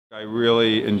I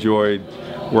really enjoyed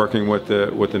working with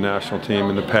the national team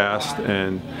in the past,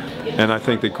 and I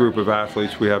think the group of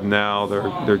athletes we have now,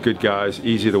 they're good guys,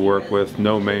 easy to work with,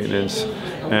 no maintenance,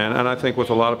 and I think with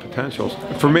a lot of potential.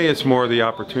 For me, it's more the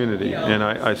opportunity, and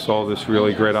I saw this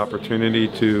really great opportunity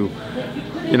to,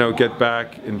 get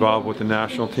back involved with the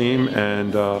national team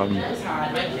and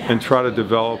try to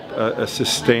develop a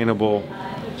sustainable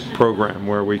program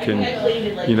where we can,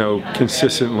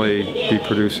 consistently be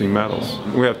producing medals.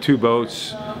 We have 2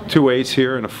 boats, 2 8s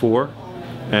here and a 4,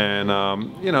 and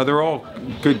they're all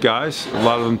good guys. A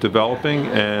lot of them developing,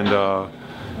 and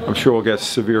I'm sure we'll get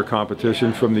severe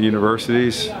competition from the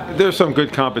universities. There's some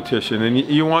good competition, and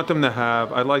you want them to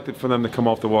have. I'd like for them to come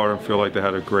off the water and feel like they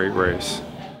had a great race.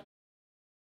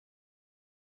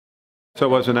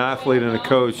 So as an athlete and a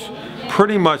coach,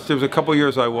 pretty much there was a couple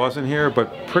years I wasn't here,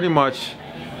 but pretty much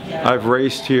I've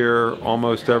raced here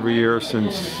almost every year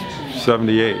since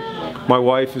 '78. My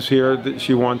wife is here.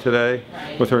 She won today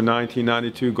with her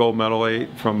 1992 gold medal 8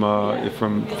 from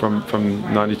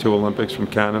 '92 Olympics from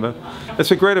Canada.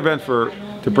 It's a great event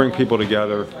to bring people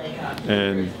together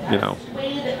and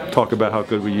talk about how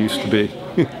good we used to be.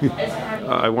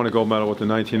 I won a gold medal with the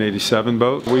 1987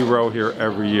 boat. We row here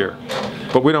every year,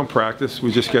 but we don't practice.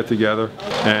 We just get together,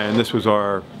 and this was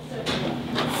our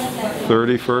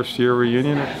 31st year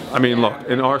reunion. I mean, look,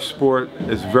 in our sport,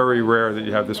 it's very rare that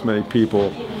you have this many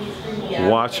people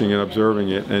watching and observing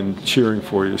it and cheering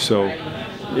for you. So,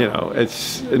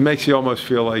 it makes you almost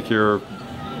feel like you're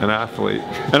an athlete.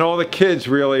 And all the kids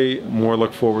really more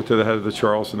look forward to the Head of the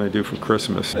Charles than they do for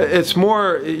Christmas. It's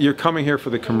more, you're coming here for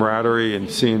the camaraderie and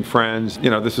seeing friends.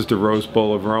 This is the Rose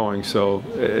Bowl of rowing, so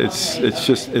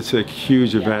it's a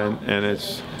huge event, and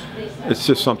it's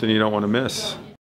just something you don't want to miss.